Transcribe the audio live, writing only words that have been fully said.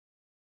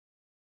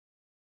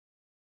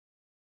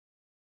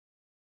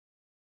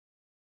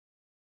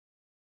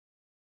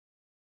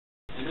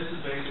this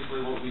is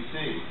basically what we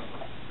see,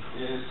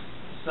 is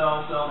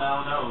sell, sell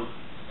now, no,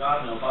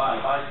 God no,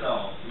 buy,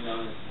 sell. You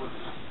know,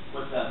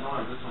 what's that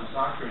noise? That's my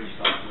stock trading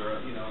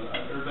software. You know,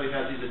 everybody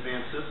has these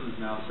advanced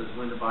systems now that says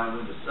when to buy,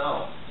 when to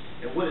sell.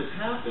 And what has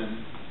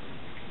happened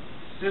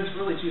since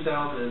really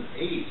 2008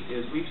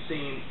 is we've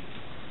seen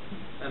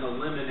an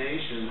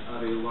elimination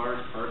of a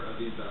large part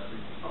of the investing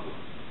public.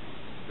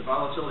 The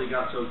volatility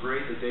got so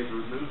great that they've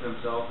removed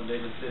themselves and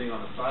they've been sitting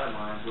on the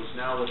sidelines, which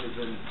now what has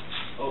been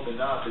opened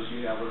up is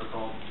you have what are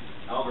called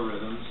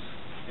algorithms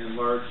in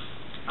large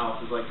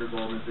houses like your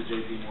Goldman's, the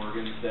JP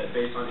Morgans, that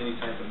based on any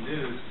type of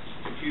news,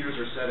 computers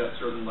are set at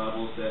certain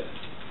levels that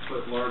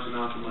put large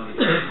amounts of money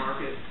in the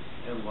market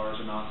and large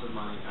amounts of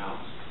money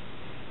out.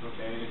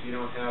 Okay, and if you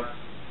don't have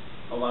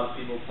a lot of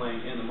people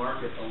playing in the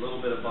market, a little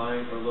bit of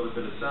buying or a little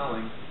bit of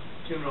selling,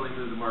 you can really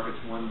move the markets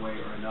one way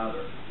or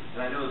another. And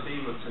I know the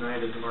theme of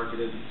tonight is the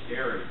market isn't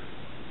scary,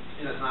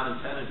 and it's not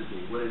intended to be.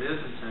 What it is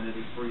intended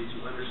is for you to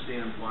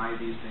understand why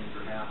these things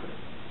are happening.